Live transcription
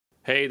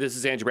Hey, this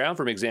is Andrew Brown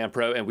from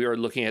ExamPro, and we are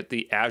looking at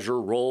the Azure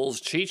Roles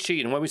cheat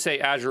sheet. And when we say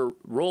Azure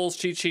Roles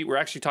cheat sheet, we're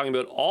actually talking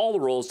about all the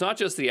roles, not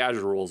just the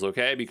Azure roles,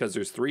 okay? Because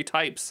there's three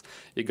types.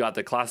 You got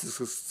the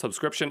classic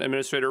subscription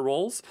administrator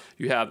roles.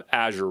 You have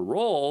Azure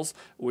Roles,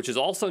 which is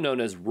also known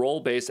as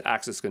role-based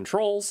access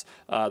controls,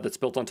 that's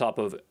built on top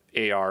of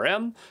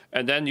ARM.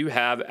 And then you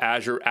have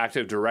Azure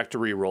Active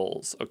Directory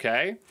roles,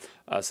 okay?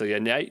 So you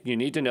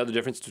need to know the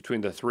difference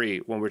between the three.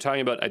 When we're talking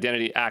about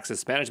Identity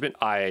Access Management,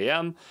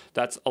 IAM,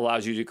 that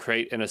allows you to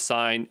create and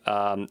assign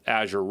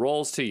Azure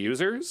roles to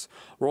users.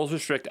 Roles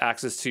restrict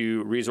access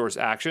to resource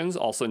actions,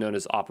 also known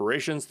as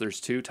operations. There's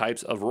two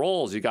types of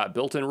roles. You got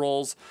built-in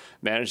roles.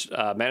 Managed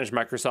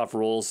Microsoft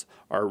roles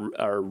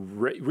are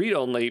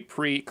read-only,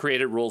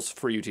 pre-created roles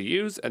for you to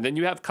use. And then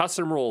you have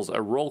custom roles,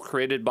 a role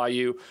created by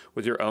you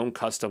with your own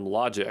custom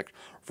logic.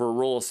 For a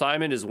role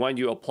assignment is when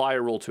you apply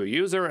a role to a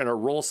user, and a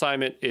role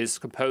assignment is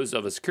composed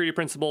of a security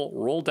principal,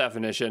 role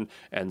definition,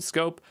 and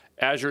scope.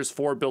 Azure's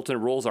four built-in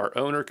roles are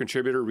owner,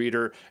 contributor,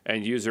 reader,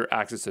 and user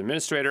access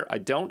administrator. I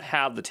don't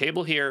have the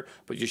table here,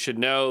 but you should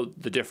know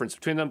the difference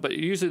between them, but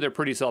usually they're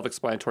pretty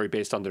self-explanatory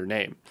based on their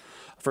name.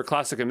 For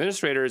classic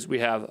administrators, we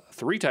have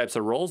three types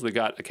of roles. We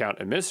got account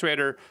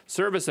administrator,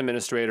 service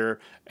administrator,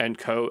 and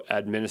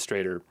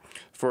co-administrator.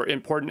 For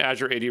important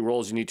Azure AD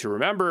roles you need to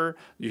remember,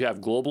 you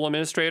have global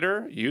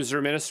administrator, user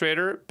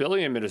administrator,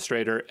 billing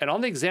administrator, and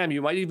on the exam,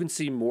 you might even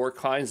see more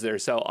kinds there.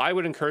 So I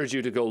would encourage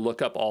you to go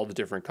look up all the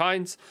different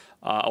kinds,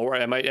 or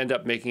I might end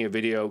up making a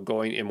video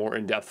going in more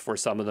in-depth for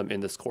some of them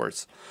in this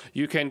course.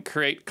 You can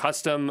create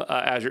custom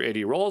Azure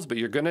AD roles, but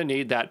you're gonna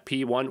need that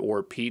P1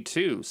 or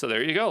P2. So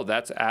there you go,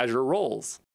 that's Azure roles.